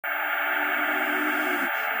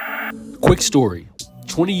Quick story.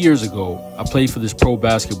 20 years ago, I played for this pro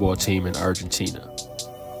basketball team in Argentina.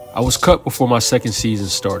 I was cut before my second season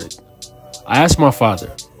started. I asked my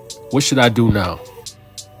father, what should I do now?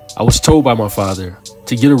 I was told by my father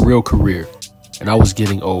to get a real career, and I was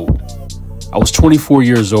getting old. I was 24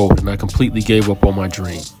 years old, and I completely gave up on my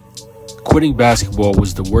dream. Quitting basketball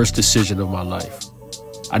was the worst decision of my life.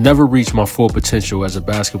 I never reached my full potential as a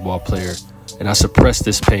basketball player, and I suppressed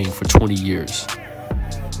this pain for 20 years.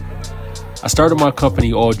 I started my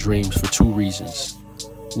company, All Dreams, for two reasons.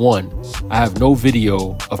 One, I have no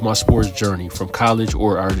video of my sports journey from college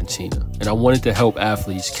or Argentina, and I wanted to help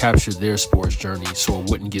athletes capture their sports journey so it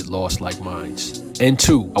wouldn't get lost like mine. And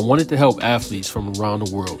two, I wanted to help athletes from around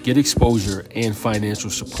the world get exposure and financial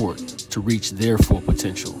support to reach their full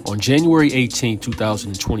potential. On January 18,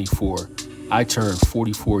 2024, I turned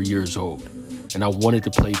 44 years old, and I wanted to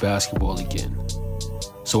play basketball again.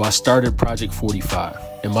 So I started Project 45,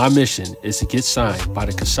 and my mission is to get signed by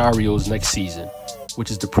the Casarios next season,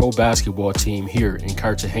 which is the pro basketball team here in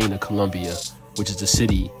Cartagena, Colombia, which is the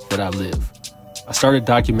city that I live. I started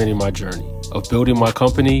documenting my journey of building my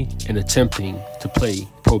company and attempting to play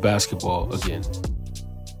pro basketball again.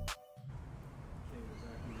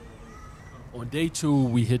 On day 2,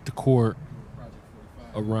 we hit the court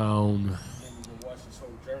around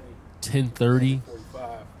 10:30,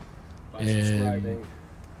 and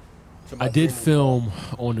I did film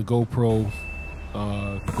on the GoPro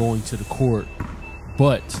going to the court,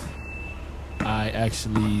 but I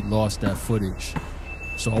actually lost that footage.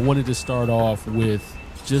 So I wanted to start off with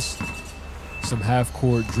just some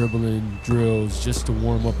half-court dribbling drills just to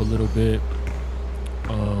warm up a little bit.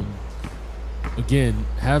 Again,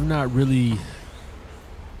 have not really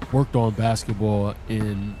worked on basketball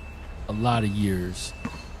in a lot of years.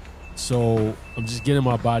 So I'm just getting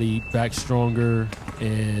my body back stronger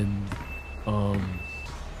and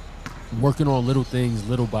working on little things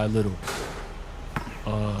little by little.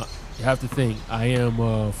 You have to think, I am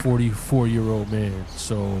a 44-year-old man,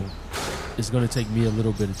 so it's going to take me a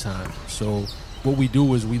little bit of time. So what we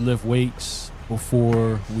do is we lift weights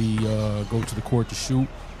before we go to the court to shoot,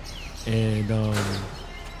 and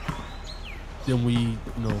then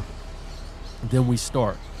we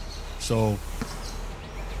start. So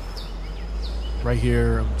right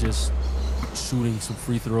here, I'm just shooting some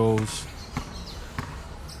free throws,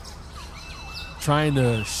 trying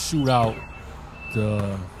to shoot out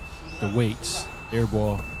the weights, air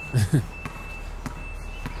ball.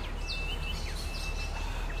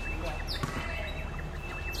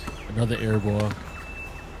 Another air ball.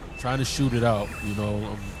 Trying to shoot it out, you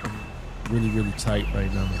know. I'm really, really tight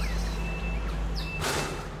right now.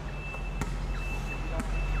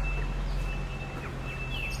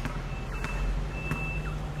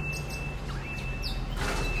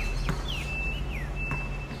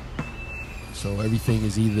 So everything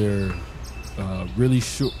is either really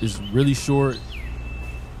short,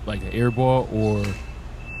 like an air ball, or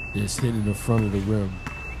it's hitting the front of the rim.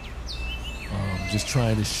 Just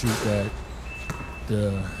trying to shoot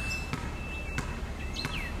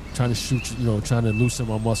trying to loosen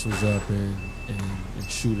my muscles up and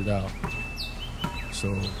shoot it out.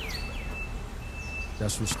 So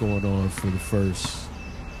that's what's going on for the first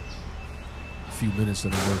few minutes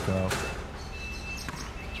of the workout.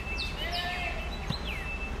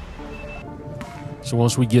 So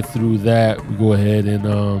once we get through that, we go ahead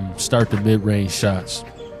and start the mid-range shots.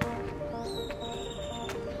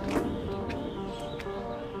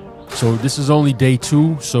 So this is only day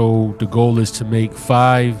 2, so the goal is to make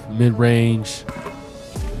 5 mid-range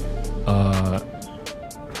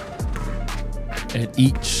at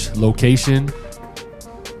each location.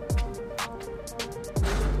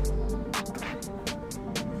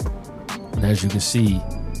 And as you can see,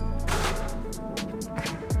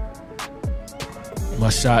 my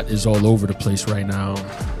shot is all over the place right now.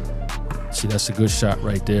 See, that's a good shot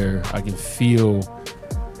right there. I can feel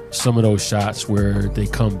some of those shots where they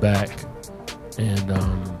come back, and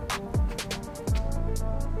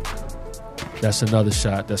that's another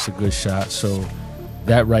shot. That's a good shot. So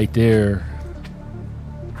that right there,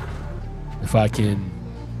 if I can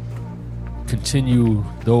continue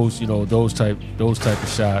those, those type of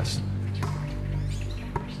shots,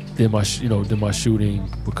 then my shooting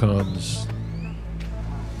becomes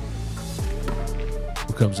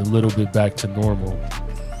a little bit back to normal.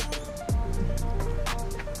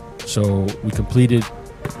 So we completed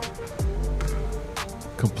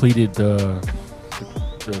the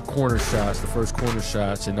corner shots, the first corner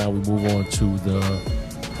shots, and now we move on to the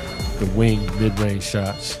wing mid-range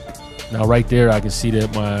shots. Now right there, I can see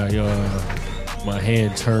that my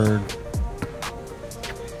hand turned.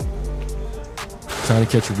 Trying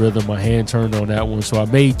to catch a rhythm. My hand turned on that one. So I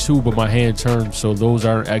made 2, but my hand turned. So those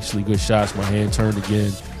aren't actually good shots. My hand turned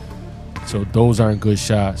again. So those aren't good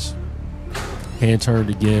shots. Hand turned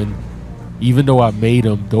again. Even though I made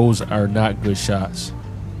them, those are not good shots.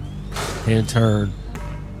 Hand turn.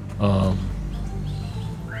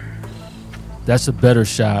 That's a better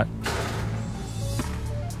shot.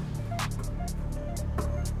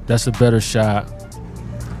 That's a better shot.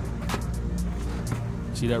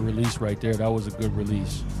 See that release right there? That was a good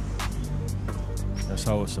release. That's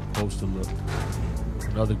how it's supposed to look.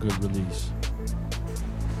 Another good release.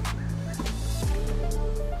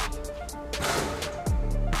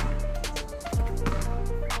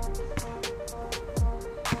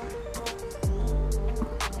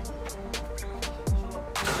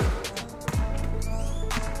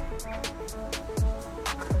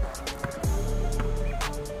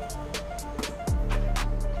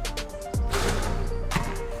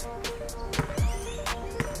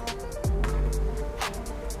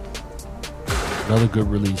 Another good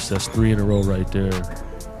release. That's 3 in a row right there.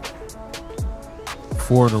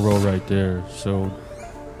 4 in a row right there. So,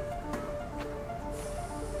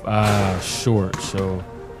 short. So,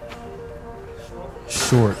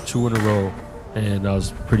 short. 2 in a row. And I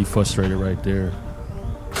was pretty frustrated right there.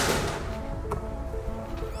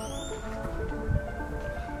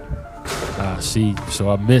 See,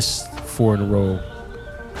 so I missed 4 in a row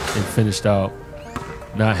and finished out.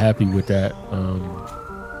 Not happy with that.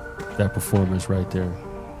 That performance right there.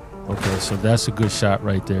 Okay, so that's a good shot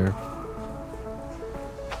right there.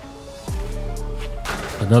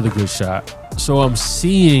 Another good shot. So I'm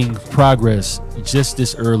seeing progress just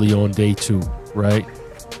this early on day 2, right?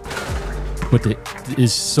 But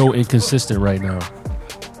it's so inconsistent right now.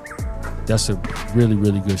 That's a really,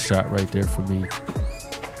 really good shot right there for me.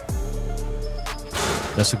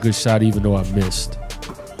 That's a good shot even though I missed.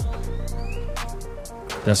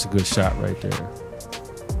 That's a good shot right there.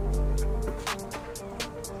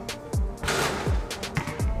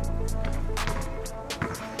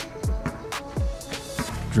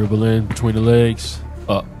 Dribble in between the legs,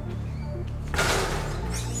 up.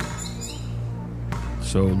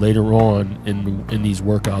 So later on in these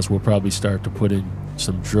workouts, we'll probably start to put in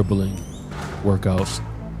some dribbling workouts,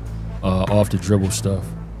 off the dribble stuff.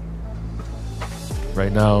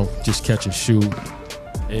 Right now, just catch and shoot,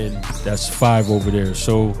 and that's 5 over there.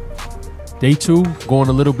 So day 2 going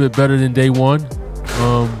a little bit better than day 1.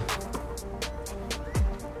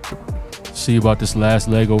 See about this last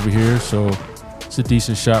leg over here. So it's a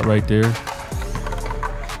decent shot right there.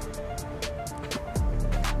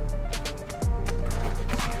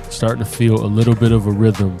 Starting to feel a little bit of a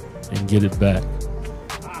rhythm and get it back.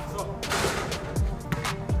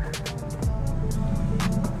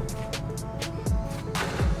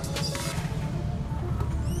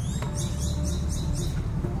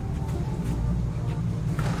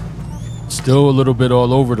 Still a little bit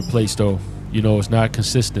all over the place though. You know, it's not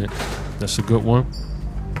consistent. That's a good one.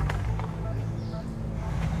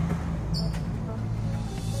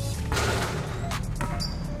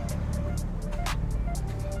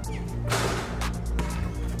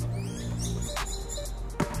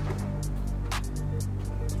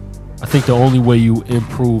 I think the only way you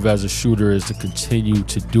improve as a shooter is to continue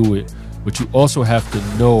to do it, but you also have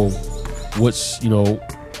to know what's, you know,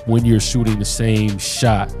 when you're shooting the same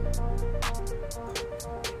shot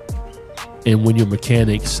and when your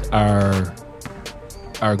mechanics are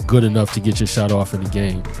good enough to get your shot off in the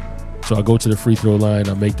game. So I go to the free throw line,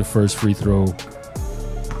 I make the first free throw.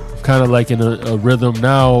 Kind of like in a rhythm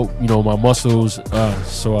now, you know, my muscles,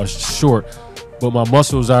 so I'm short, but my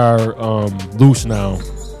muscles are loose now.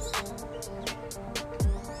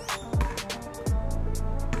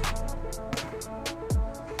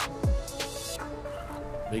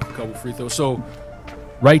 Make a couple free throws. So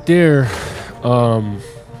right there,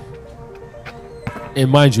 and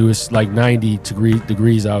mind you, it's like 90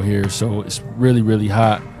 degrees out here, so it's really, really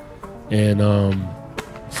hot. And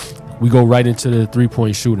we go right into the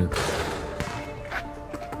 3-point shooting.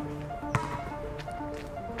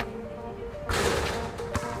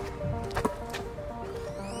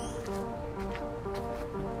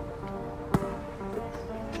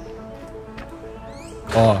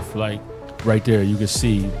 Off, like right there, you can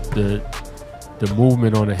see the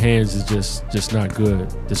movement on the hands is just not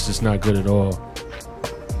good. It's just not good at all.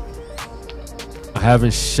 I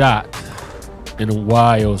haven't shot in a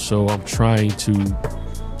while, so I'm trying to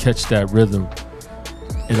catch that rhythm,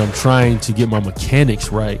 and I'm trying to get my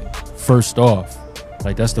mechanics right first off.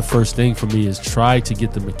 Like, that's the first thing for me, is try to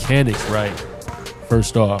get the mechanics right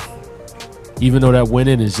first off. Even though that went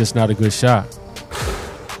in, is just not a good shot.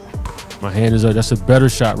 My hand is up. That's a better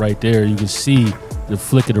shot right there. You can see the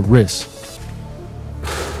flick of the wrist.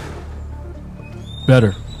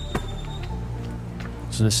 Better.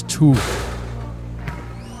 So that's 2.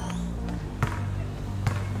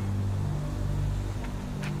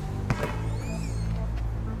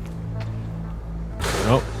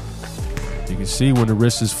 Nope. You can see when the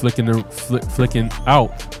wrist is flicking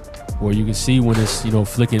out, or you can see when it's, you know,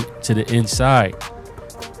 flicking to the inside,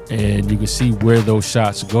 and you can see where those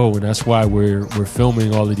shots go. And that's why we're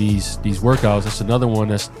filming all of these workouts. That's another one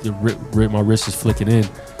that's my wrist is flicking in.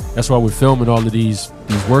 That's why we're filming all of these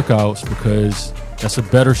workouts, because that's a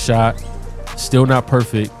better shot. Still not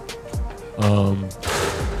perfect.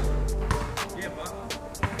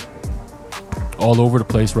 All over the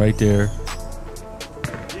place right there.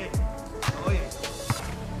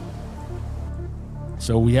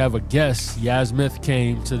 So we have a guest. Yasmith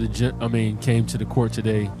came to the court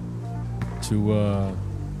today to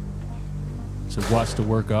watch the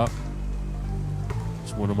workout.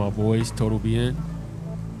 It's one of my boys, Total BN.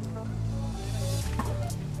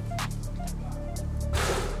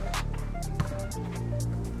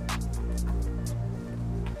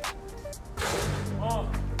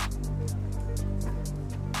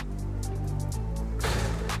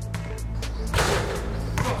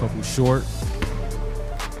 A couple short.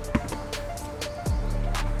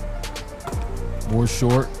 More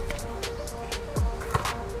short.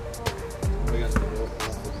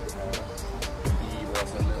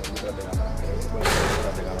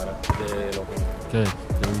 Okay,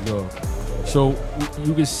 there we go. So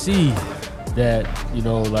you can see that, you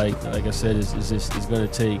know, like I said, it's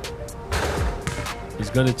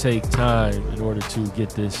gonna take time in order to get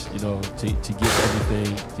this, you know, to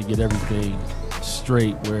get everything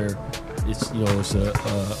straight, where it's, you know, it's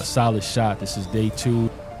a solid shot. This is day 2.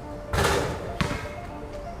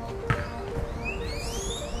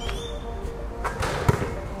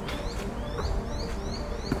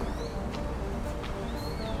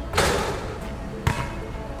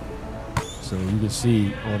 So you can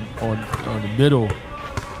see on the middle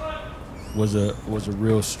was a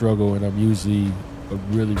real struggle, and I'm usually a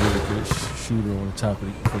really good shooter on the top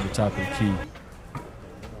of from the top of the key.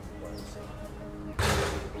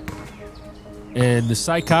 And the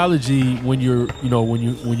psychology when you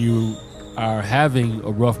are having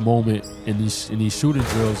a rough moment in these shooting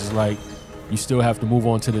drills is like you still have to move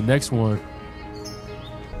on to the next one.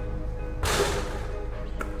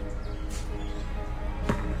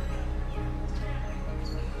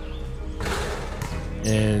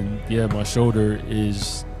 And yeah, my shoulder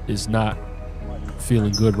is not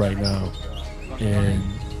feeling good right now,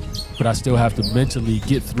 but I still have to mentally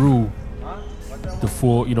get through the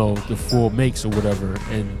full makes or whatever.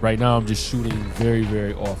 And right now I'm just shooting very,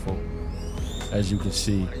 very awful, as you can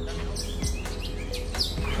see.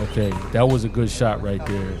 Okay, that was a good shot right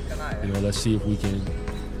there. You know, let's see if we can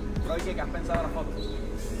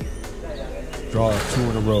draw 2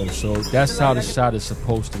 in a row. So that's how the shot is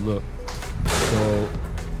supposed to look. So,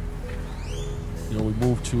 you know, we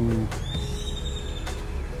move to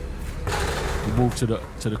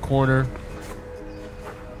the corner,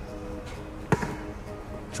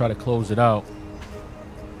 try to close it out.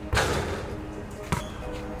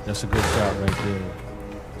 That's a good shot right there.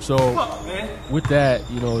 So with that,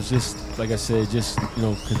 you know, it's just like I said, just, you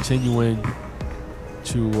know, continuing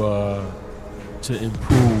to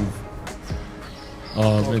improve.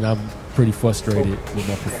 And I'm pretty frustrated with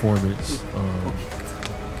my performance.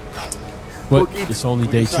 But it's only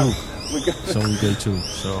day 2. It's only day 2.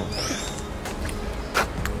 So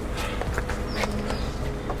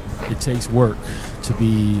it takes work to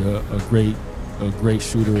be a great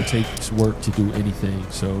shooter. It takes work to do anything.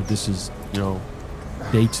 So this is, you know,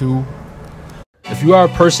 day 2. If you are a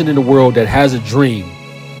person in the world that has a dream,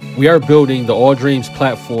 we are building the All Dreams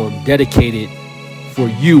platform dedicated for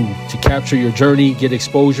you to capture your journey, get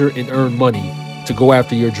exposure, and earn money to go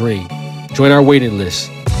after your dream. Join our waiting list.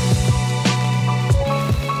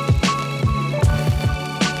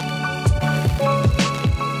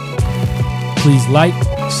 Please like,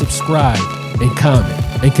 subscribe, and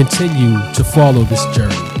comment, and continue to follow this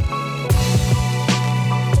journey.